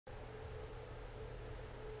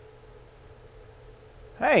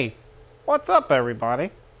Hey, what's up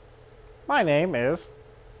everybody? My name is...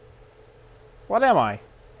 What am I?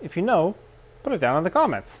 If you know, put it down in the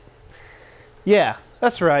comments. Yeah,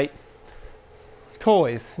 that's right.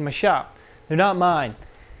 Toys in my shop. They're not mine.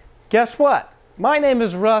 Guess what? My name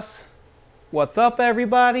is Russ. What's up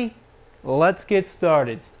everybody? Let's get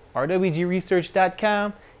started.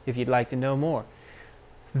 rwgresearch.com if you'd like to know more.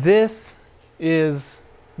 This is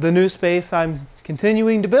the new space I'm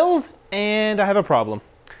continuing to build, and I have a problem.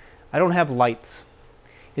 I don't have lights.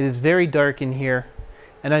 It is very dark in here,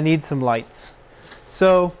 and I need some lights.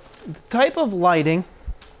 So, the type of lighting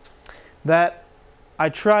that I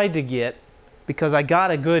tried to get, because I got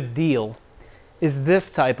a good deal, is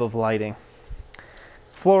this type of lighting.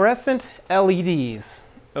 Fluorescent LEDs.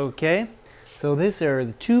 Okay? So these are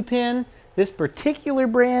the 2-pin. This particular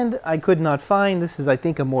brand I could not find. This is, I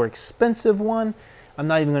think, a more expensive one. I'm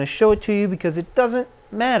not even going to show it to you because it doesn't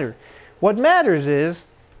matter. What matters is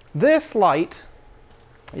this light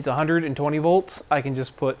is 120 volts. I can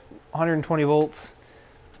just put 120 volts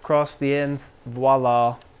across the ends.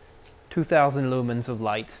 Voila. 2,000 lumens of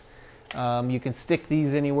light. You can stick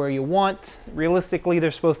these anywhere you want. Realistically,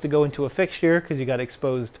 they're supposed to go into a fixture because you got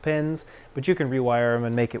exposed pins, but you can rewire them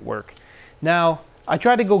and make it work. Now, I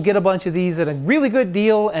tried to go get a bunch of these at a really good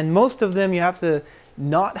deal, and most of them you have to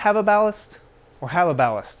not have a ballast or have a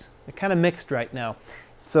ballast. They're kind of mixed right now.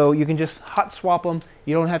 So you can just hot swap them.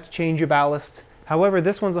 You don't have to change your ballast. However,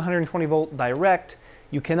 this one's 120 volt direct.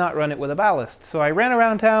 You cannot run it with a ballast. So I ran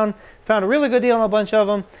around town, found a really good deal on a bunch of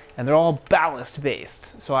them, and they're all ballast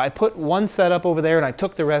based. So I put one setup over there and I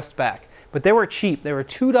took the rest back. But they were cheap. They were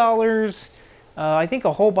 $2. I think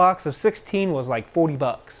a whole box of 16 was like 40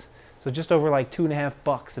 bucks. So just over like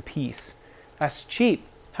 $2.50 a piece. That's cheap.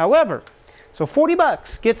 However, so 40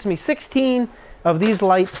 bucks gets me 16 of these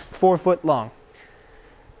lights 4 foot long.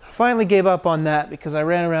 I finally gave up on that because I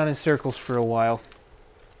ran around in circles for a while.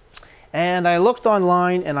 And I looked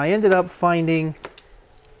online and I ended up finding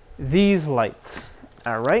these lights.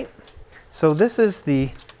 Alright, so this is the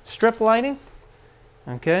strip lighting.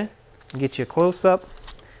 Okay, I'll get you a close up.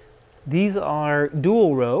 These are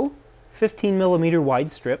dual row 15 millimeter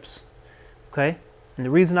wide strips. Okay, and the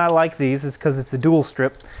reason I like these is because it's a dual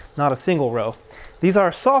strip, not a single row. These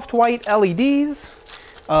are soft white LEDs.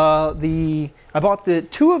 I bought the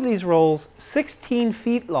 2 of these rolls 16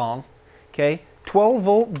 feet long. Okay, 12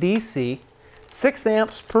 volt DC, 6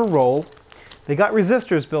 amps per roll. They got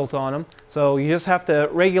resistors built on them, so you just have to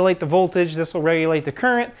regulate the voltage. This will regulate the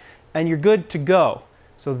current, and you're good to go.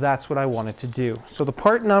 So that's what I wanted to do. So the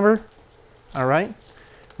part number, all right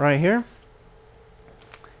here.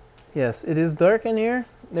 Yes, it is dark in here.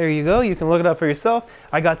 There you go. You can look it up for yourself.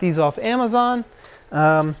 I got these off Amazon.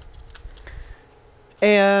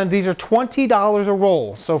 And these are $20 a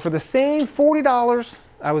roll. So for the same $40,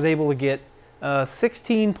 I was able to get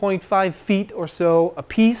 16.5 feet or so a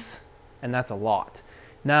piece, and that's a lot.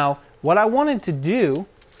 Now, what I wanted to do,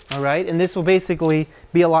 all right, and this will basically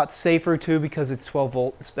be a lot safer too because it's 12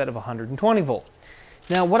 volt instead of 120 volt.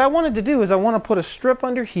 Now, what I wanted to do is I want to put a strip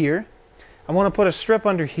under here. I want to put a strip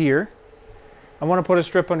under here. I want to put a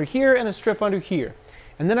strip under here and a strip under here.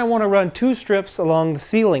 And then I want to run 2 strips along the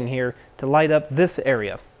ceiling here to light up this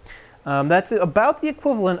area. That's about the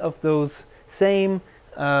equivalent of those same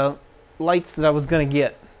lights that I was going to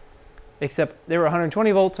get, except they were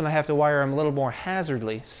 120 volts and I have to wire them a little more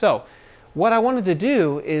hazardly. So what I wanted to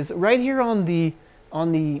do is right here on the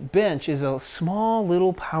bench is a small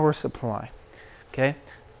little power supply. Okay,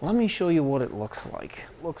 let me show you what it looks like.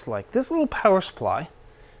 This little power supply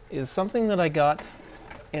is something that I got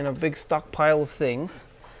in a big stockpile of things.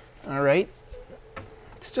 All right,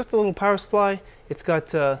 it's just a little power supply. It's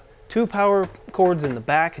got 2 power cords in the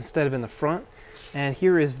back instead of in the front. And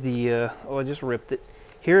here is the, oh, I just ripped it.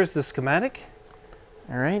 Here is the schematic,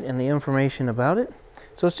 all right, and the information about it.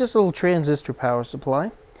 So it's just a little transistor power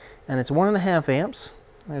supply, and it's 1.5 amps.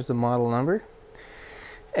 There's the model number.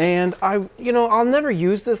 And I'll never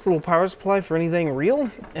use this little power supply for anything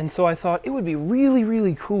real, and so I thought it would be really,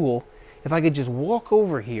 really cool if I could just walk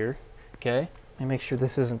over here, okay? Let me make sure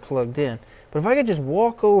this isn't plugged in. But if I could just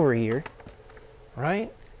walk over here,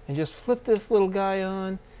 right, and just flip this little guy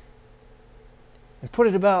on, and put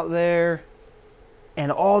it about there,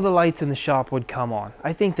 and all the lights in the shop would come on.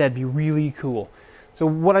 I think that'd be really cool. So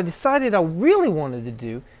what I decided I really wanted to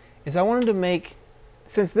do is I wanted to make,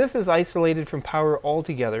 since this is isolated from power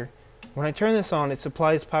altogether, when I turn this on, it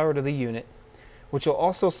supplies power to the unit, which will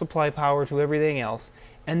also supply power to everything else.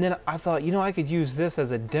 And then I thought, I could use this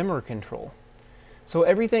as a dimmer control. So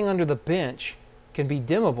everything under the bench can be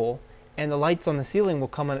dimmable, and the lights on the ceiling will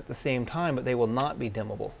come on at the same time, but they will not be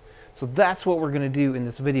dimmable. So that's what we're going to do in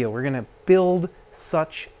this video. We're going to build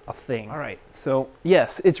such a thing. All right, so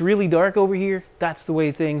yes, it's really dark over here. That's the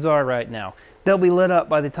way things are right now. They'll be lit up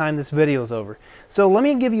by the time this video is over. So let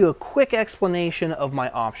me give you a quick explanation of my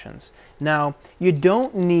options. Now, you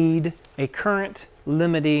don't need a current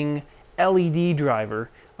limiting LED driver,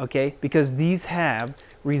 okay, because these have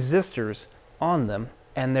resistors on them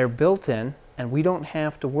and they're built in, and we don't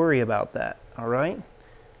have to worry about that. All right,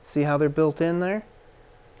 see how they're built in there?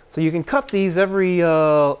 So you can cut these every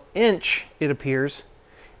inch, it appears,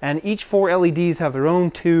 and each 4 LEDs have their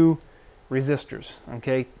own 2 resistors,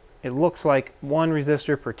 okay? It looks like 1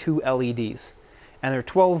 resistor per 2 LEDs, and they're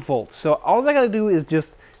 12 volts. So all I got to do is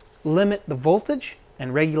just limit the voltage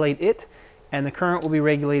and regulate it, and the current will be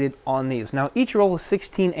regulated on these. Now each roll is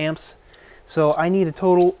 16 amps, so I need a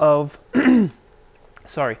total of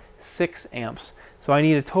 6 amps. So I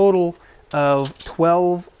need a total of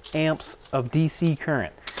 12 amps of DC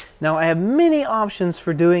current. Now I have many options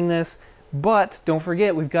for doing this, but don't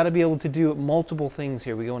forget, we've got to be able to do multiple things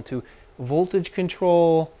here. We go into voltage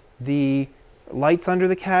control, the lights under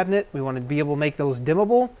the cabinet, we want to be able to make those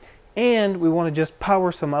dimmable, and we want to just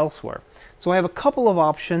power some elsewhere. So I have a couple of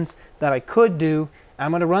options that I could do.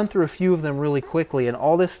 I'm going to run through a few of them really quickly, and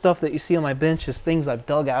all this stuff that you see on my bench is things I've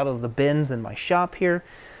dug out of the bins in my shop here.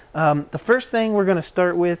 The first thing we're going to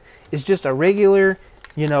start with is just a regular,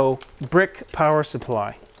 brick power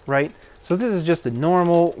supply, right? So this is just a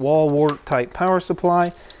normal wall wart type power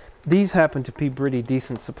supply. These happen to be pretty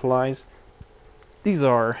decent supplies. These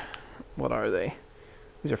are, what are they?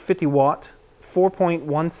 These are 50 watt,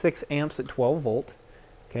 4.16 amps at 12 volt.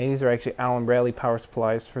 Okay, these are actually Allen Bradley power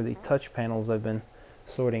supplies for the touch panels I've been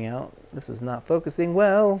sorting out. This is not focusing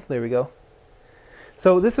well. There we go.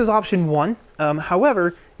 So this is option 1.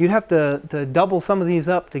 However, you'd have to double some of these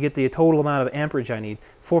up to get the total amount of amperage I need.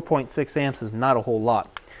 4.6 amps is not a whole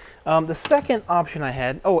lot. The second option I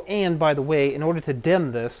had, oh, and by the way, in order to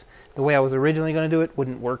dim this, the way I was originally going to do it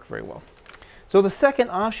wouldn't work very well. So the second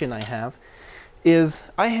option I have is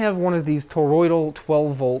I have one of these toroidal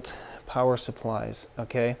 12 volt power supplies,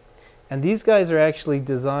 okay? And these guys are actually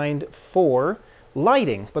designed for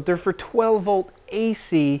lighting, but they're for 12 volt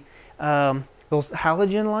AC, those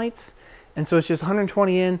halogen lights. And so it's just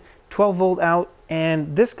 120 in, 12 volt out,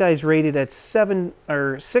 and this guy's rated at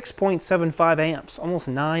 6.75 amps, almost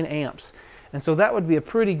 9 amps. And so that would be a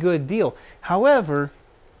pretty good deal. However,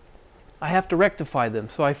 I have to rectify them.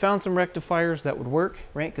 So I found some rectifiers that would work,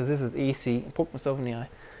 right? Because this is AC. I poked myself in the eye.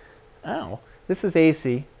 Ow. This is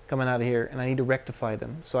AC coming out of here, and I need to rectify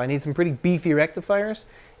them. So I need some pretty beefy rectifiers.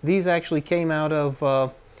 These actually came out of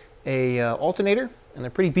a alternator, and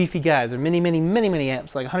they're pretty beefy guys. They're many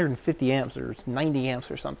amps, like 150 amps or 90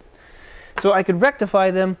 amps or something. So I could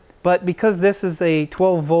rectify them, but because this is a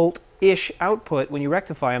 12 volt-ish output, when you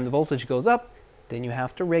rectify them, the voltage goes up, then you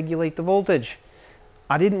have to regulate the voltage.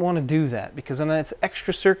 I didn't want to do that because then that's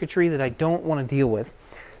extra circuitry that I don't want to deal with.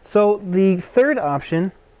 So the third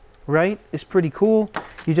option, right, is pretty cool.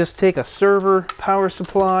 You just take a server power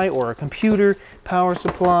supply or a computer power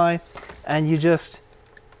supply, and you just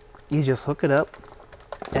hook it up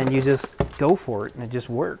and you just go for it, and it just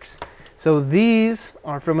works. So these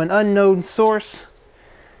are from an unknown source.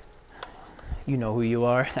 You know who you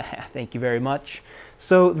are. Thank you very much.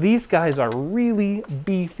 So these guys are really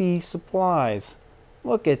beefy supplies.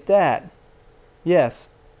 Look at that. Yes,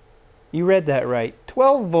 you read that right.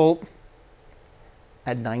 12 volt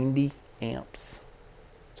at 90 amps.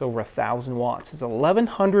 It's over 1,000 watts. It's a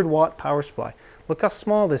 1,100 watt power supply. Look how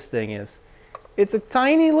small this thing is. It's a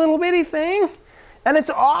tiny little bitty thing, and it's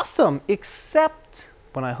awesome, except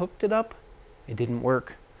when I hooked it up, it didn't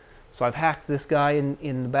work. So I've hacked this guy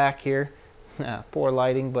in the back here. Poor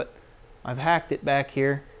lighting, but I've hacked it back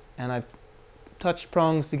here, and I've touched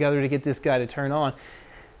prongs together to get this guy to turn on.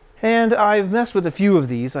 And I've messed with a few of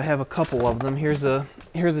these. I have a couple of them. Here's a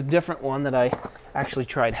different one that I actually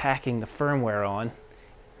tried hacking the firmware on.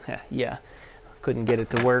 Yeah, couldn't get it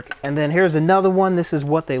to work. And then here's another one. This is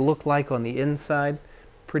what they look like on the inside.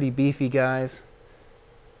 Pretty beefy guys.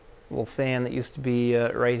 Little fan that used to be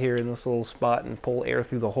right here in this little spot and pull air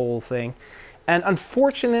through the whole thing. And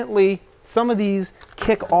unfortunately, some of these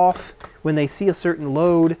kick off when they see a certain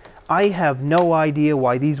load. I have no idea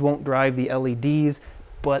why these won't drive the LEDs,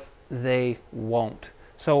 but they won't.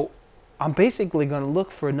 So I'm basically going to look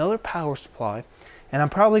for another power supply, and I'm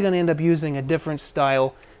probably going to end up using a different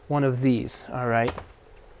style one of these. All right.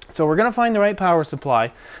 So we're going to find the right power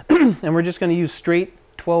supply, and we're just going to use straight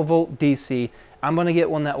 12 volt DC. I'm going to get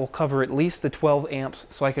one that will cover at least the 12 amps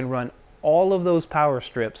so I can run all of those power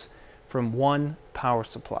strips from one power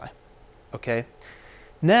supply. Okay.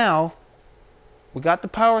 Now, we got the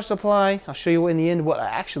power supply. I'll show you in the end what I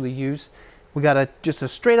actually use. We got just a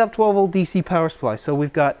straight up 12 volt DC power supply. So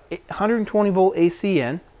we've got 120 volt AC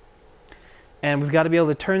in, and we've got to be able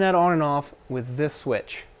to turn that on and off with this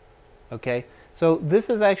switch. Okay, so this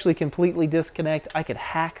is actually completely disconnect. I could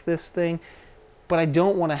hack this thing, but I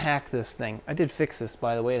don't want to hack this thing. I did fix this,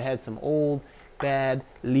 by the way. It had some old, bad,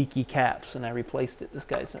 leaky caps, and I replaced it. This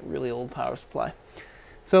guy's a really old power supply.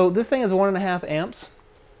 So this thing is 1.5 amps,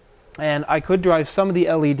 and I could drive some of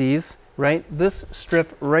the LEDs, right? This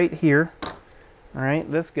strip right here, all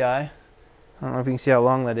right, this guy, I don't know if you can see how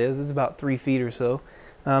long that is. It's about 3 feet or so.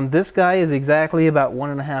 This guy is exactly about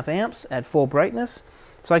 1.5 amps at full brightness.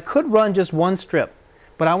 So I could run just one strip,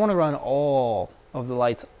 but I want to run all of the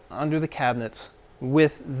lights under the cabinets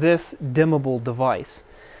with this dimmable device.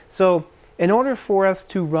 So in order for us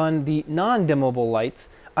to run the non-dimmable lights,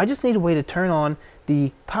 I just need a way to turn on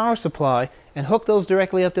the power supply and hook those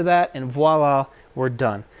directly up to that, and voila, we're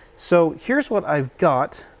done. So here's what I've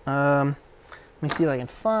got. Let me see if I can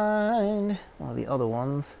find one of the other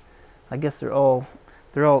ones. I guess they're all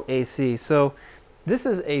AC. So this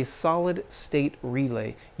is a solid state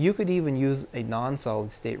relay. You could even use a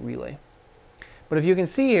non-solid state relay. But if you can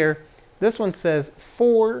see here, this one says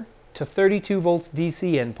 4 to 32 volts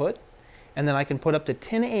DC input, and then I can put up to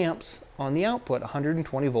 10 amps on the output,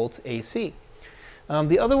 120 volts AC.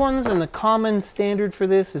 The other ones, and the common standard for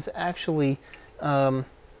this is actually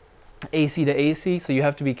AC to AC, so you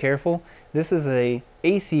have to be careful. This is a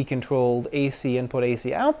AC controlled AC input,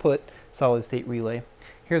 AC output solid state relay.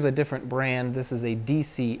 Here's a different brand. This is a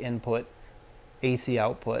DC input, AC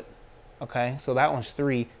output. Okay, so that one's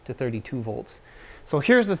 3 to 32 volts. So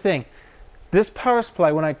here's the thing. This power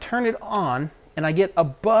supply, when I turn it on and I get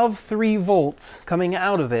above 3 volts coming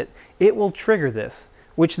out of it, it will trigger this,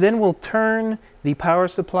 which then will turn the power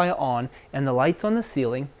supply on, and the lights on the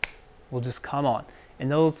ceiling will just come on. And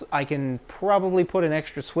those, I can probably put an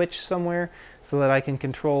extra switch somewhere so that I can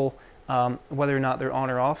control whether or not they're on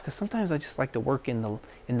or off, because sometimes I just like to work in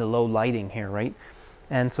the low lighting here, right?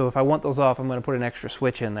 And so if I want those off, I'm going to put an extra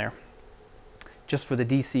switch in there just for the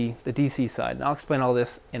DC side. And I'll explain all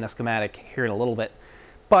this in a schematic here in a little bit.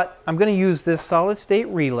 But I'm going to use this solid state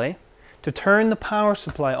relay to turn the power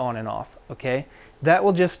supply on and off, okay? That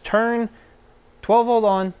will just turn 12 volt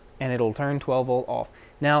on, and it'll turn 12 volt off.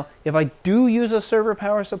 Now, if I do use a server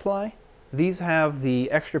power supply, these have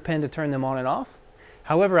the extra pin to turn them on and off.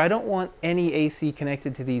 However, I don't want any AC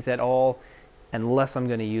connected to these at all unless I'm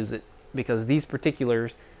going to use it, because these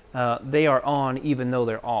particulars, they are on even though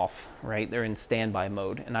they're off, right? They're in standby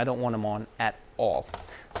mode, and I don't want them on at all.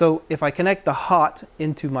 So if I connect the hot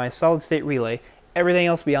into my solid state relay, everything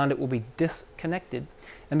else beyond it will be disconnected.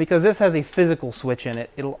 And because this has a physical switch in it,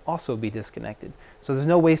 it'll also be disconnected. So there's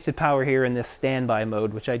no wasted power here in this standby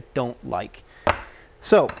mode, which I don't like.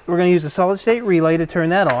 So we're going to use the solid state relay to turn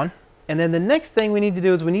that on. And then the next thing we need to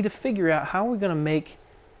do is we need to figure out how we're going to make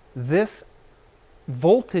this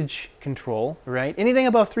voltage control, right? Anything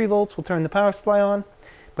above 3 volts will turn the power supply on,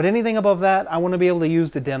 but anything above that I want to be able to use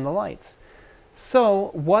to dim the lights.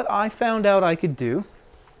 So what I found out I could do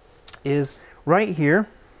is right here,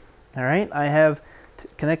 all right, I have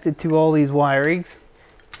connected to all these wirings.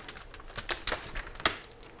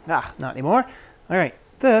 Not anymore. All right,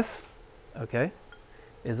 this, okay,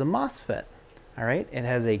 is a MOSFET. All right, it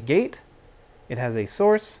has a gate, it has a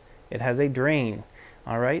source, it has a drain.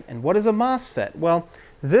 All right, and what is a MOSFET? Well,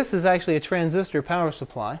 this is actually a transistor power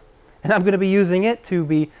supply, and I'm going to be using it to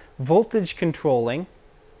be voltage controlling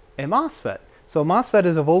a MOSFET. So MOSFET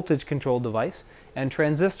is a voltage controlled device, and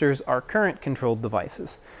transistors are current controlled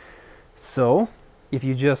devices. So if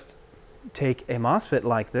you just take a MOSFET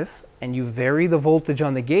like this and you vary the voltage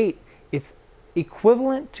on the gate, it's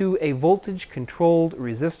equivalent to a voltage controlled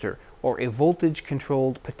resistor or a voltage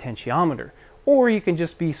controlled potentiometer. Or you can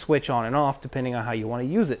just be switch on and off depending on how you want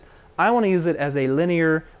to use it. I want to use it as a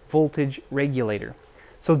linear voltage regulator.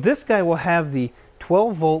 So this guy will have the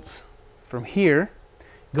 12 volts from here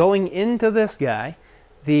going into this guy.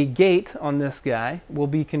 The gate on this guy will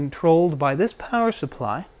be controlled by this power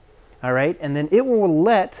supply. All right, and then it will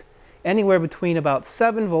let anywhere between about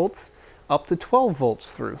 7 volts up to 12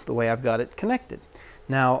 volts through, the way I've got it connected.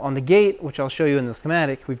 Now on the gate, which I'll show you in the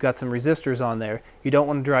schematic, we've got some resistors on there. You don't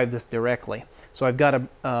want to drive this directly. So I've got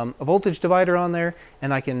a voltage divider on there,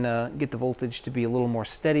 and I can get the voltage to be a little more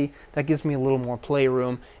steady. That gives me a little more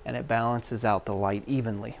playroom, and it balances out the light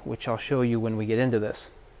evenly, which I'll show you when we get into this.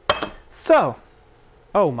 So,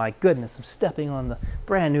 oh my goodness, I'm stepping on the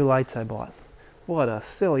brand new lights I bought. What a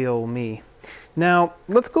silly old me. Now,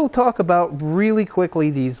 let's go talk about really quickly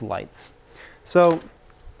these lights. So,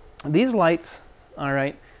 these lights, all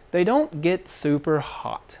right, they don't get super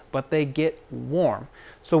hot, but they get warm.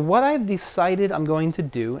 So what I've decided I'm going to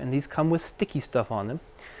do, and these come with sticky stuff on them,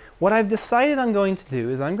 what I've decided I'm going to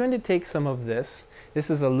do is I'm going to take some of this. This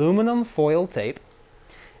is aluminum foil tape,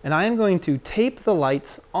 and I am going to tape the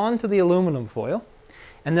lights onto the aluminum foil,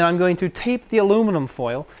 and then I'm going to tape the aluminum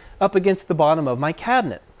foil up against the bottom of my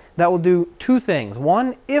cabinet. That will do two things.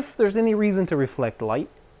 One, if there's any reason to reflect light,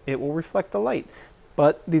 it will reflect the light.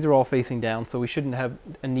 But these are all facing down, so we shouldn't have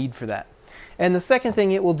a need for that. And the second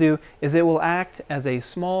thing it will do is it will act as a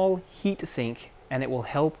small heat sink, and it will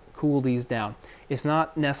help cool these down. It's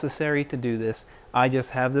not necessary to do this. I just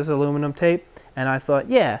have this aluminum tape, and I thought,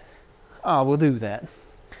 yeah, we'll do that.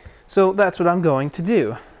 So that's what I'm going to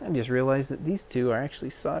do. I just realized that these two are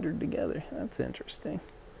actually soldered together. That's interesting.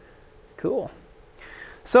 Cool.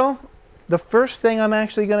 So the first thing I'm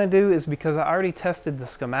actually going to do is, because I already tested the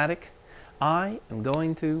schematic, I am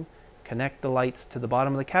going to connect the lights to the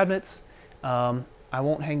bottom of the cabinets. I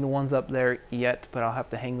won't hang the ones up there yet, but I'll have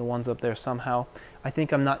to hang the ones up there somehow. I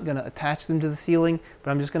think I'm not going to attach them to the ceiling,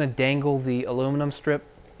 but I'm just going to dangle the aluminum strip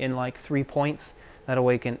in like 3 points. That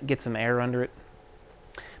way I can get some air under it.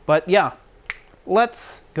 But yeah,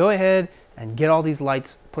 let's go ahead and get all these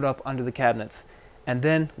lights put up under the cabinets, and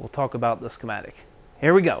then we'll talk about the schematic.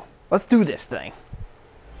 Here we go. Let's do this thing.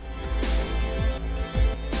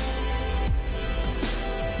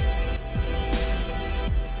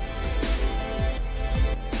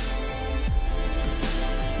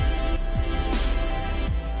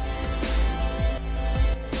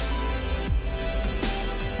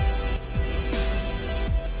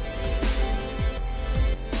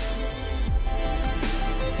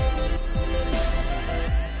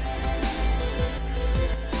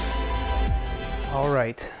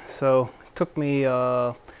 Alright, so it took me,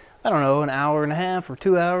 I don't know, an hour and a half or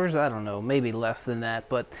 2 hours, I don't know, maybe less than that,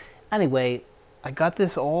 but anyway, I got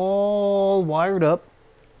this all wired up,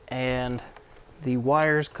 and the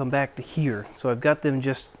wires come back to here. So I've got them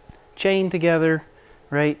just chained together,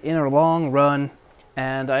 right, in a long run,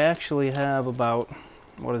 and I actually have about,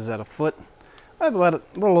 what is that, a foot? I have about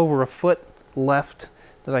a little over a foot left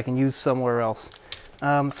that I can use somewhere else.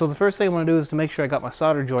 So the first thing I'm going to do is to make sure I got my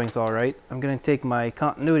solder joints all right. I'm going to take my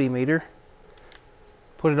continuity meter,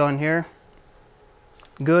 put it on here.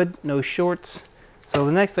 Good, no shorts. So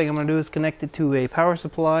the next thing I'm going to do is connect it to a power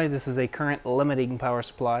supply. This is a current limiting power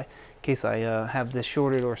supply in case I have this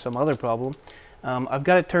shorted or some other problem. I've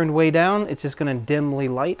got it turned way down. It's just going to dimly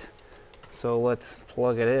light. So let's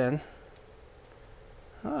plug it in.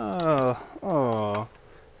 Oh,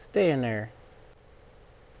 stay in there.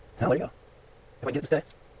 Oh, there you go. If I get it to stay,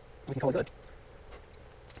 we can call it good.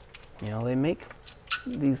 You know, they make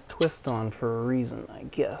these twist on for a reason, I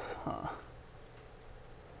guess, huh?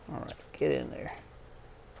 Alright, get in there.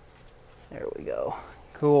 There we go.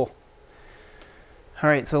 Cool.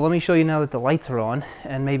 Alright, so let me show you now that the lights are on,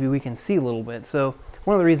 and maybe we can see a little bit. So,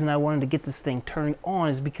 one of the reasons I wanted to get this thing turned on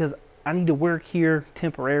is because I need to work here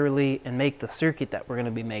temporarily and make the circuit that we're going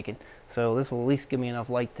to be making. So this will at least give me enough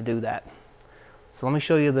light to do that. So let me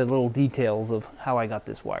show you the little details of how I got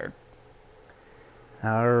this wired.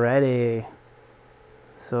 Alrighty.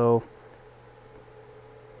 So,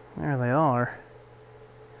 there they are.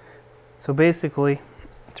 So basically,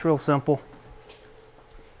 it's real simple.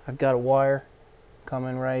 I've got a wire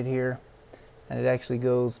coming right here, and it actually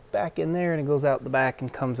goes back in there, and it goes out the back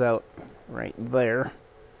and comes out right there.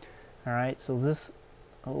 Alright, so this,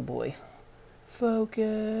 oh boy,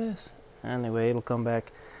 focus. Anyway, it'll come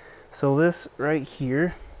back. So this right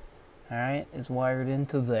here, alright, is wired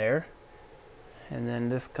into there. And then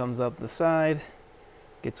this comes up the side,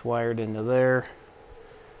 gets wired into there.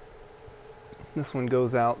 This one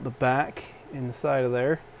goes out the back inside of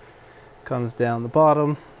there, comes down the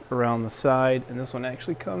bottom, around the side, and this one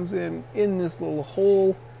actually comes in this little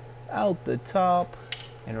hole out the top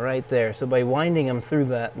and right there. So by winding them through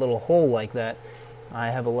that little hole like that, I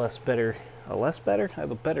have I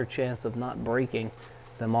have a better chance of not breaking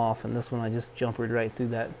them off. And this one I just jumpered right through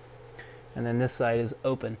that, and then this side is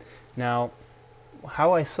open. Now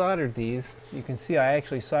how I soldered these, you can see I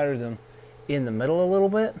actually soldered them in the middle a little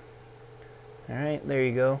bit. Alright, there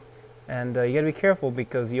you go. And you gotta be careful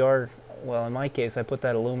because you are, well, in my case I put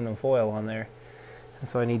that aluminum foil on there, and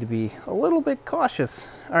so I need to be a little bit cautious.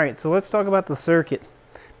 Alright, so let's talk about the circuit,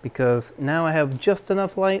 because now I have just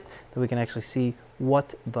enough light that we can actually see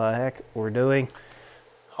what the heck we're doing.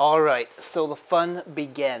 Alright, so the fun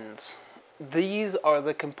begins. These are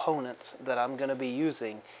the components that I'm going to be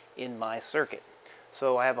using in my circuit.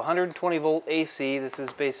 So I have 120 volt AC. This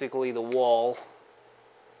is basically the wall.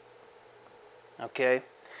 Okay,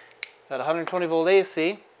 got 120 volt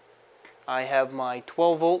AC. I have my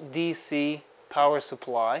 12 volt DC power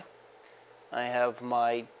supply. I have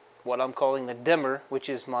my, what I'm calling the dimmer, which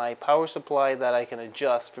is my power supply that I can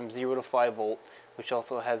adjust from 0 to 5 volt, which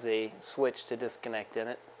also has a switch to disconnect in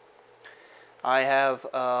it. I have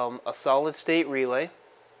a solid state relay.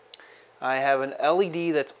 I have an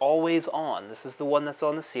LED that's always on. This is the one that's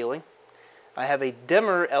on the ceiling. I have a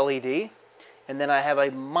dimmer LED, and then I have a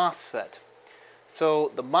MOSFET.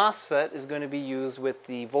 So the MOSFET is going to be used with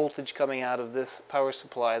the voltage coming out of this power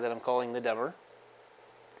supply that I'm calling the dimmer.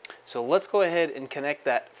 So let's go ahead and connect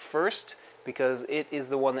that first, because it is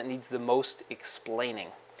the one that needs the most explaining.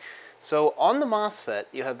 So on the MOSFET,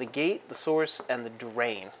 you have the gate, the source, and the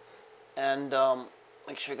drain. And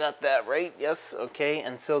make sure I got that right. Yes, okay.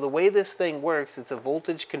 And so the way this thing works, it's a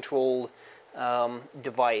voltage controlled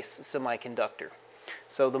device, semiconductor.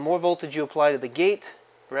 So the more voltage you apply to the gate,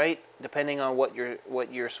 right, depending on what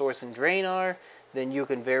your source and drain are, then you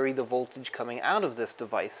can vary the voltage coming out of this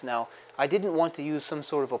device. Now, I didn't want to use some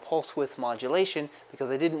sort of a pulse width modulation because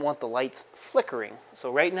I didn't want the lights flickering.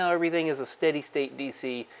 So right now everything is a steady state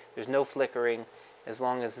DC. There's no flickering as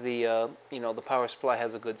long as the the power supply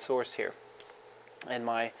has a good source here, and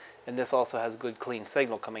this also has good clean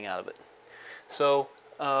signal coming out of it. So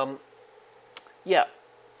yeah,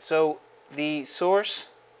 so the source,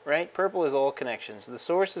 right, purple is all connections. The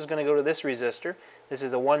source is going to go to this resistor. This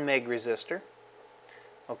is a 1 meg resistor.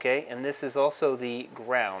 Okay, and this is also the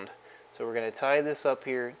ground. So we're going to tie this up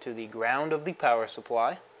here to the ground of the power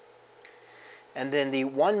supply. And then the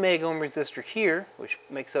 1 meg ohm resistor here, which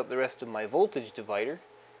makes up the rest of my voltage divider,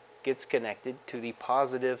 gets connected to the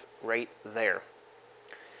positive right there.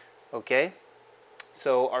 Okay,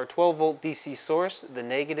 so our 12 volt DC source, the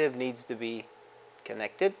negative needs to be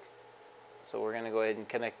connected. So we're going to go ahead and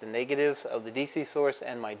connect the negatives of the DC source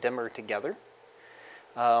and my dimmer together.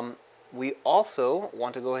 We also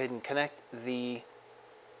want to go ahead and connect the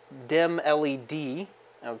dim LED,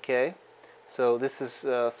 okay? So this is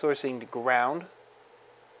sourcing to ground,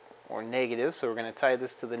 or negative, so we're going to tie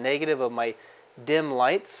this to the negative of my dim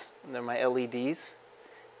lights, they're my LEDs,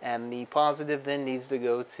 and the positive then needs to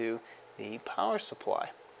go to the power supply.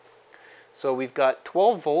 So we've got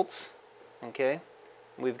 12 volts, okay?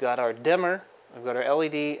 We've got our dimmer, we've got our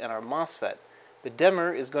LED, and our MOSFET. The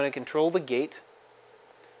dimmer is going to control the gate,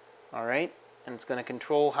 alright, and it's going to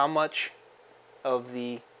control how much of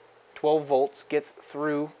the 12 volts gets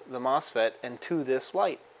through the MOSFET and to this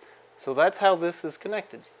light. So that's how this is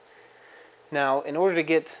connected. Now, in order to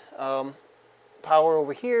get power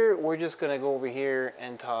over here, we're just going to go over here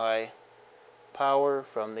and tie power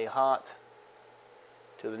from the hot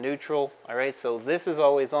to the neutral. Alright, so this is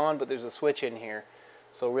always on, but there's a switch in here.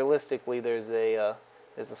 So realistically, there's a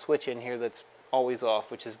switch in here that's always off,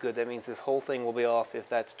 which is good. That means this whole thing will be off if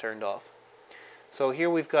that's turned off. So here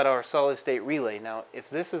we've got our solid state relay. Now, if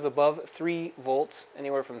this is above 3 volts,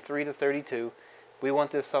 anywhere from 3 to 32, we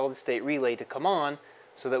want this solid state relay to come on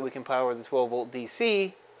so that we can power the 12 volt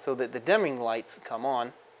DC so that the dimming lights come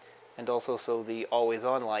on, and also so the always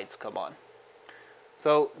on lights come on.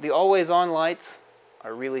 So the always on lights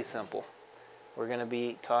are really simple. We're going to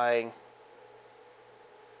be tying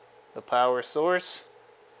the power source,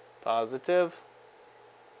 positive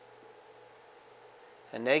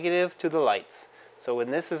and negative, to the lights. So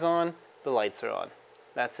when this is on, the lights are on.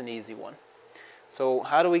 That's an easy one. So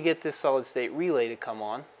how do we get this solid state relay to come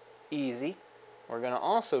on? Easy. We're going to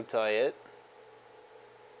also tie it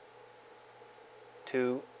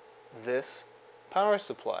to this power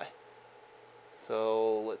supply.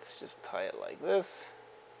 So let's just tie it like this.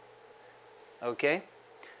 Okay.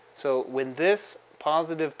 So when this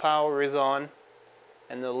positive power is on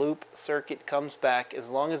and the loop circuit comes back, as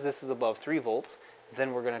long as this is above 3 volts,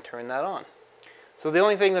 then we're going to turn that on. So the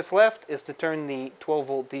only thing that's left is to turn the 12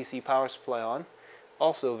 volt DC power supply on.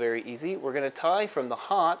 Also very easy. We're going to tie from the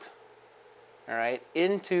hot, alright,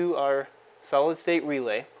 into our solid state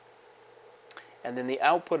relay, and then the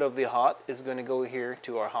output of the hot is going to go here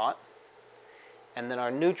to our hot, and then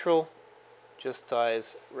our neutral just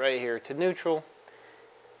ties right here to neutral,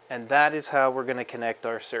 and that is how we're going to connect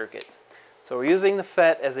our circuit. So we're using the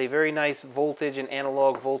FET as a very nice voltage and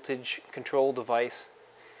analog voltage control device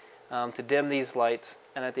to dim these lights,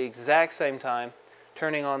 and at the exact same time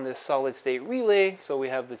turning on this solid state relay so we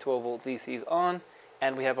have the 12 volt DCs on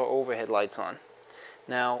and we have our overhead lights on.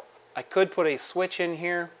 Now I could put a switch in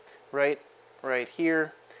here right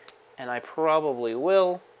here, and I probably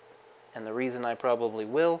will, and the reason I probably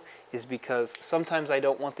will is because sometimes I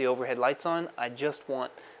don't want the overhead lights on. I just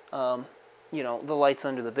want the lights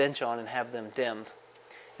under the bench on and have them dimmed.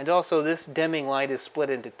 And also this dimming light is split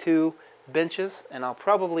into 2 benches, and I'll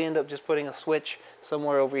probably end up just putting a switch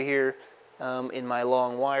somewhere over here in my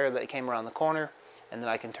long wire that came around the corner, and then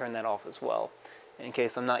I can turn that off as well in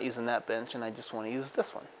case I'm not using that bench and I just want to use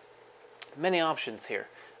this one. Many options here.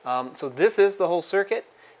 So this is the whole circuit.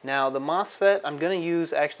 Now the MOSFET, I'm going to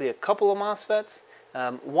use actually a couple of MOSFETs.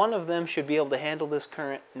 One of them should be able to handle this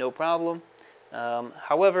current no problem.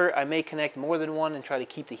 However, I may connect more than one and try to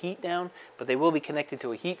keep the heat down, but they will be connected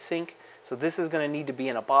to a heat sink. So this is going to need to be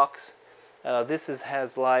in a box. This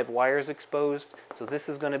has live wires exposed, so this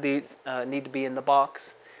is going to be need to be in the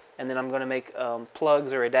box. And then I'm going to make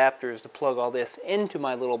plugs or adapters to plug all this into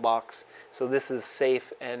my little box, so this is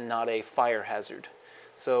safe and not a fire hazard.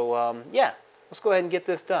 So yeah, let's go ahead and get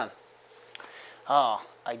this done.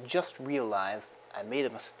 I just realized I made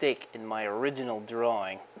a mistake in my original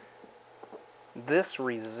drawing. This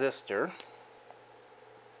resistor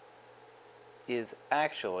is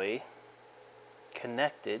actually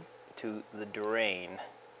connected to the drain.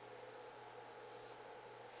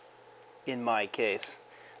 In my case,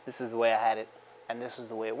 this is the way I had it, and this is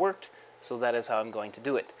the way it worked, so that is how I'm going to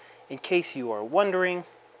do it. In case you are wondering,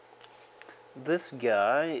 this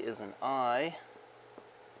guy is an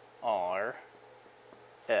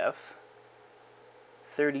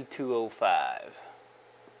IRF3205.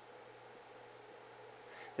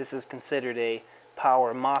 This is considered a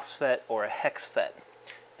power MOSFET or a HEXFET,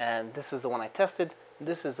 and this is the one I tested.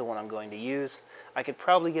 This is the one I'm going to use. I could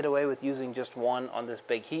probably get away with using just one on this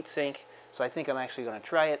big heat sink, so I think I'm actually going to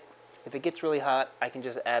try it. If it gets really hot, I can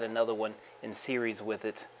just add another one in series with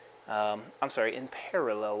it. In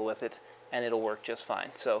parallel with it, and it'll work just fine.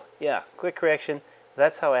 So yeah, quick correction.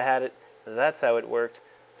 That's how I had it. That's how it worked.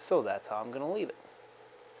 So that's how I'm going to leave it.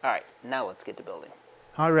 Alright, now let's get to building.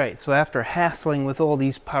 Alright, so after hassling with all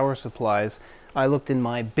these power supplies, I looked in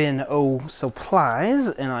my bin O supplies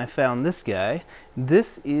and I found this guy.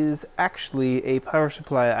 This is actually a power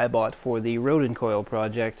supply I bought for the rodent coil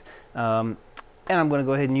project, and I'm going to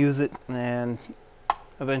go ahead and use it, and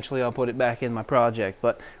eventually I'll put it back in my project.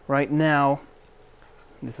 But right now,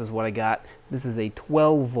 this is what I got. This is a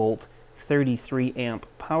 12 volt 33 amp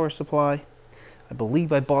power supply. I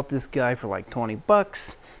believe I bought this guy for like 20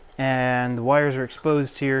 bucks, and the wires are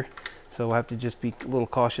exposed here, so we'll have to just be a little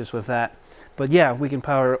cautious with that. But yeah, we can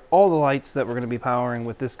power all the lights that we're going to be powering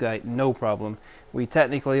with this guy, no problem. We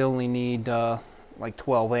technically only need like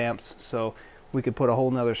 12 amps, so we could put a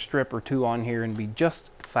whole nother strip or two on here and be just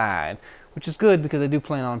fine. Which is good, because I do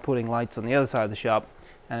plan on putting lights on the other side of the shop,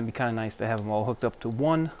 and it'd be kind of nice to have them all hooked up to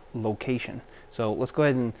one location. So let's go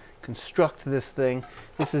ahead and construct this thing.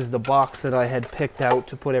 This is the box that I had picked out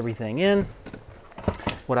to put everything in.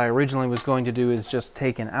 What I originally was going to do is just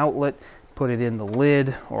take an outlet, put it in the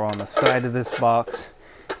lid or on the side of this box,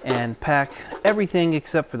 and pack everything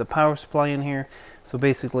except for the power supply in here. So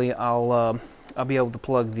basically I'll be able to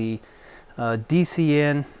plug the DC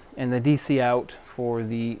in and the DC out for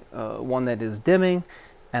the one that is dimming,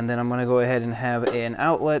 and then I'm going to go ahead and have an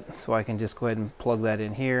outlet, so I can just go ahead and plug that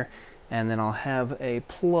in here, and then I'll have a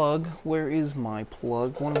plug. Where is my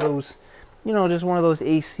plug? One of those, you know, just one of those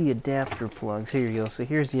AC adapter plugs. Here you go. So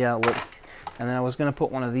here's the outlet, and then I was going to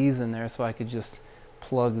put one of these in there so I could just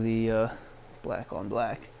plug the black on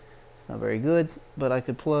black. It's not very good, but I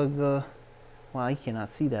could plug well, you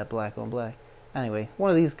cannot see that black on black. Anyway, one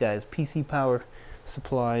of these guys, PC power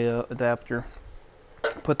supply adapter.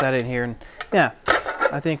 Put that in here, and yeah,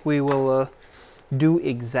 I think we will do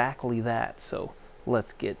exactly that. So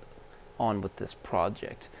let's get on with this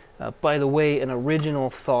project. By the way, an original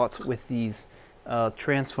thought with these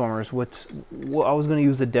transformers, I was going to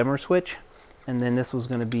use a dimmer switch, and then this was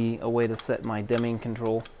going to be a way to set my dimming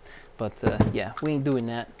control. But yeah, we ain't doing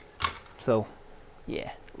that. So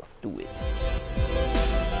yeah, let's do it.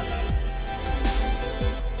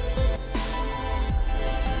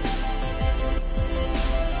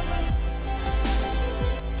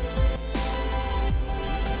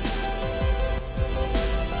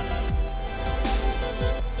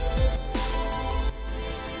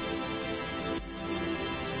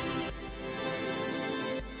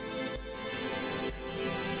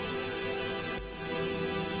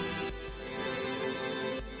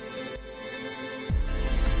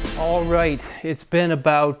 Alright, it's been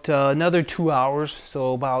about another 2 hours,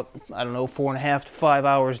 so about, I don't know, 4.5 to 5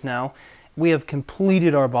 hours now. We have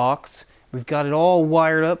completed our box. We've got it all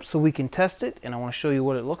wired up so we can test it, and I want to show you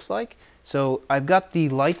what it looks like. So I've got the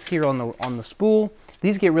lights here on the spool.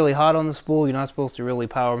 These get really hot on the spool. You're not supposed to really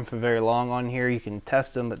power them for very long on here. You can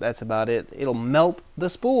test them, but that's about it. It'll melt the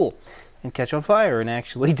spool and catch on fire and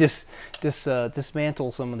actually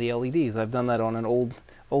dismantle some of the LEDs. I've done that on an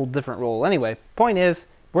old different roll. Anyway, point is,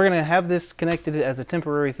 we're going to have this connected as a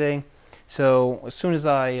temporary thing. So as soon as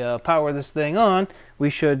I power this thing on, we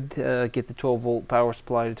should get the 12 volt power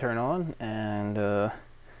supply to turn on, and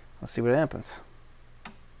let's see what happens.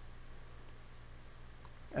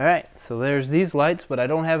 Alright, so there's these lights, but I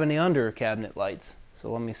don't have any under cabinet lights.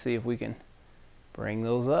 So let me see if we can bring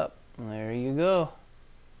those up. There you go.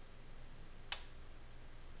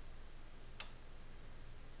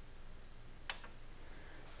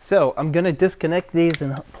 So I'm going to disconnect these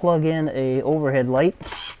and plug in a overhead light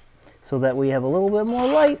so that we have a little bit more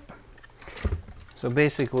light. So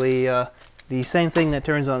basically the same thing that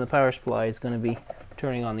turns on the power supply is going to be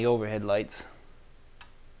turning on the overhead lights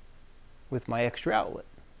with my extra outlet.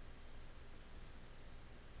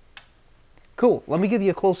 Cool, let me give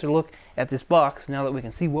you a closer look at this box now that we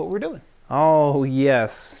can see what we're doing. Oh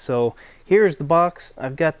yes, so here's the box.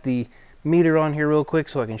 I've got the meter on here real quick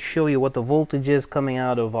so I can show you what the voltage is coming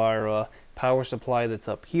out of our power supply that's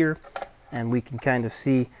up here, and we can kind of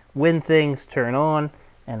see when things turn on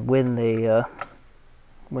and when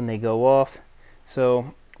they go off.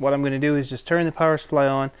 So what I'm going to do is just turn the power supply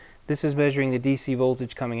on. This is measuring the DC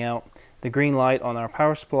voltage coming out. The green light on our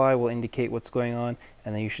power supply will indicate what's going on,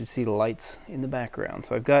 and then you should see the lights in the background.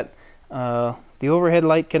 So I've got the overhead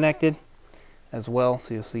light connected as well,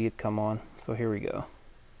 so you'll see it come on. So here we go.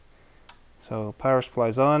 So power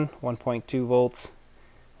supply's on, 1.2 volts.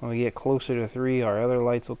 When we get closer to 3, our other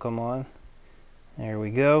lights will come on. There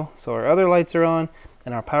we go. So our other lights are on,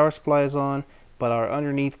 and our power supply is on, but our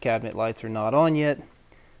underneath cabinet lights are not on yet.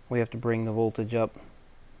 We have to bring the voltage up.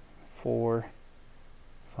 4,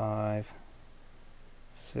 5,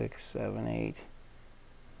 6, 7, 8,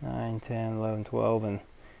 9, 10, 11, 12, and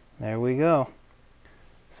there we go.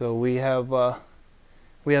 So we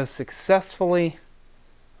have successfully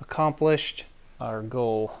accomplished our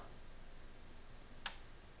goal.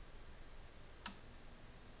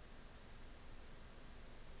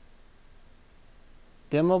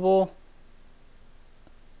 Dimmable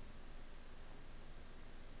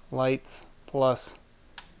lights plus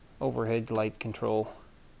overhead light control.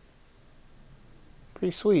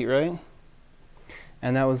 Pretty sweet, right?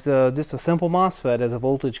 And that was just a simple MOSFET as a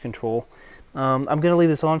voltage control. I'm going to leave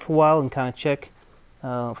this on for a while and kind of check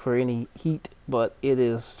for any heat, but it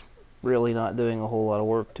is really not doing a whole lot of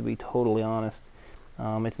work, to be totally honest.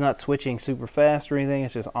 It's not switching super fast or anything,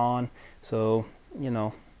 it's just on. So, you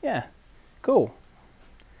know, yeah, cool.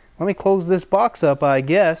 Let me close this box up, I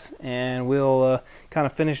guess, and we'll kind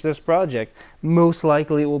of finish this project. Most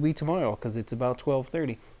likely it will be tomorrow because it's about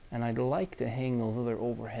 12:30, and I'd like to hang those other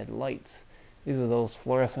overhead lights. These are those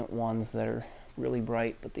fluorescent ones that are really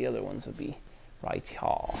bright, but the other ones would be right here.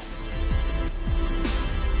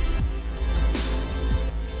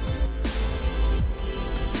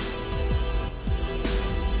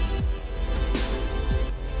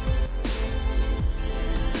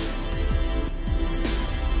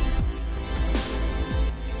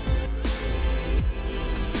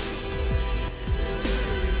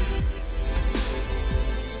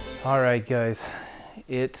 Alright guys,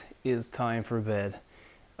 it is time for bed.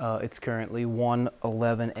 It's currently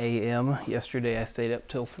 1:11 a.m. Yesterday I stayed up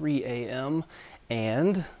till 3 a.m.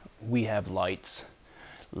 and we have lights.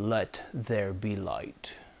 Let there be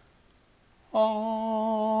light.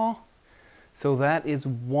 Aww. So that is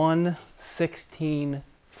one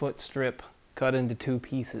 16-foot strip cut into 2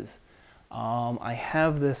 pieces. I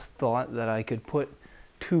have this thought that I could put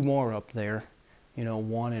 2 more up there, you know,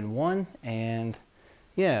 1 and 1, and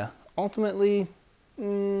yeah, ultimately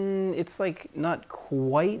it's like not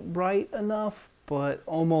quite bright enough, but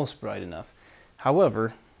almost bright enough.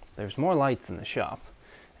 However, there's more lights in the shop,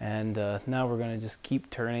 and now we're going to just keep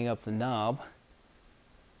turning up the knob,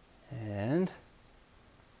 and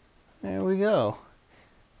there we go.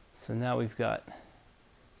 So now we've got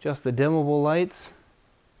just the dimmable lights,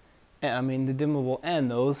 I mean the dimmable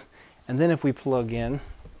and those, and then if we plug in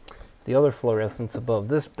the other fluorescents above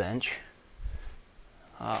this bench,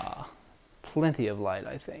 plenty of light,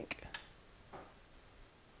 I think.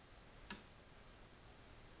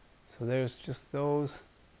 So there's just those,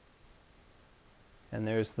 and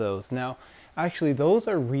there's those. Now, actually, those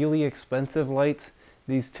are really expensive lights,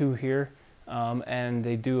 these 2 here, and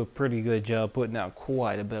they do a pretty good job putting out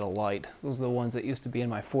quite a bit of light. Those are the ones that used to be in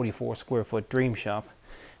my 44 square foot dream shop.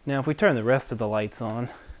 Now, if we turn the rest of the lights on,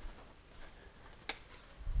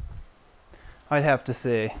 I'd have to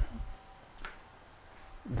say,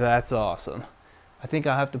 that's awesome. I think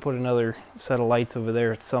I'll have to put another set of lights over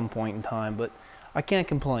there at some point in time, but I can't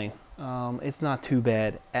complain. It's not too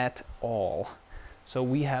bad at all. So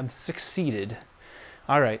we have succeeded.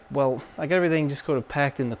 Alright, well, I got everything just sort of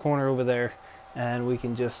packed in the corner over there, and we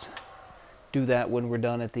can just do that when we're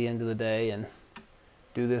done at the end of the day, and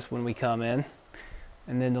do this when we come in.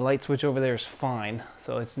 And then the light switch over there is fine.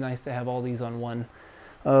 So it's nice to have all these on one.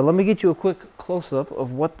 Let me get you a quick close-up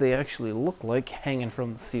of what they actually look like hanging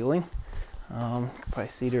from the ceiling. You can probably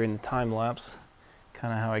see during the time lapse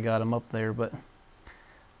kind of how I got them up there, but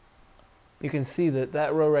you can see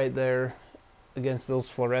that row right there against those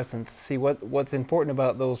fluorescents. See, what's important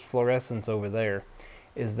about those fluorescents over there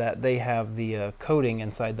is that they have the coating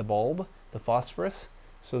inside the bulb, the phosphorus,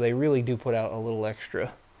 so they really do put out a little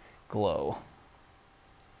extra glow.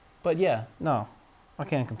 But yeah, no, I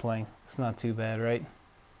can't complain. It's not too bad, right?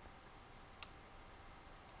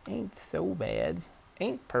 Ain't so bad.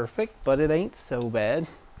 Ain't perfect, but it ain't so bad.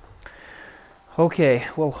 Okay,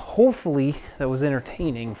 well, hopefully that was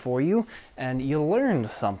entertaining for you and you learned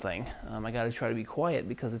something. I gotta try to be quiet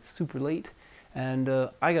because it's super late, and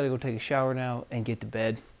I gotta go take a shower now and get to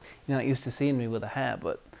bed. You're not used to seeing me with a hat,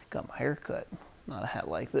 but got my hair cut. Not a hat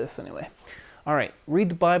like this anyway. Alright, read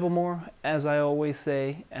the Bible more, as I always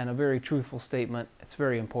say, and a very truthful statement. It's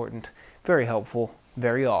very important, very helpful,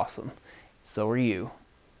 very awesome. So are you.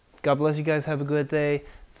 God bless you guys. Have a good day.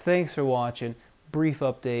 Thanks for watching. Brief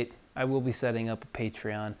update. I will be setting up a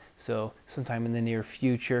Patreon, so sometime in the near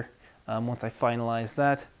future, once I finalize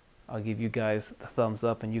that, I'll give you guys the thumbs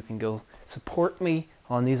up and you can go support me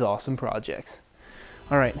on these awesome projects.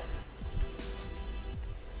 Alright.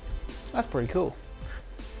 That's pretty cool.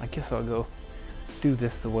 I guess I'll go do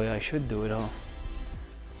this the way I should do it all.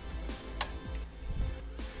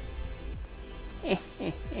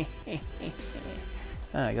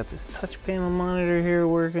 I got this touch panel monitor here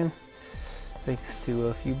working. Thanks to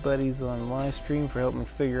a few buddies on live stream for helping me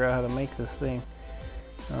figure out how to make this thing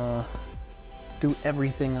do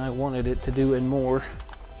everything I wanted it to do and more.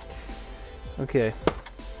 Okay,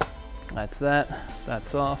 that's that.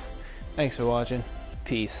 That's off. Thanks for watching.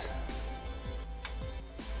 Peace.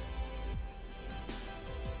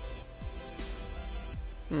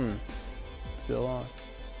 Still on.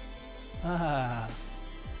 Ah,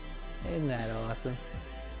 isn't that awesome?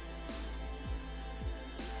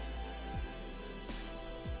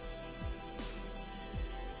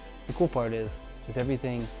 The cool part is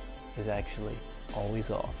everything is actually always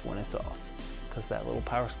off when it's off, because that little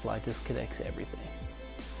power supply disconnects everything.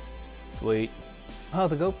 Sweet. Oh,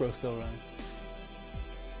 the GoPro's still running.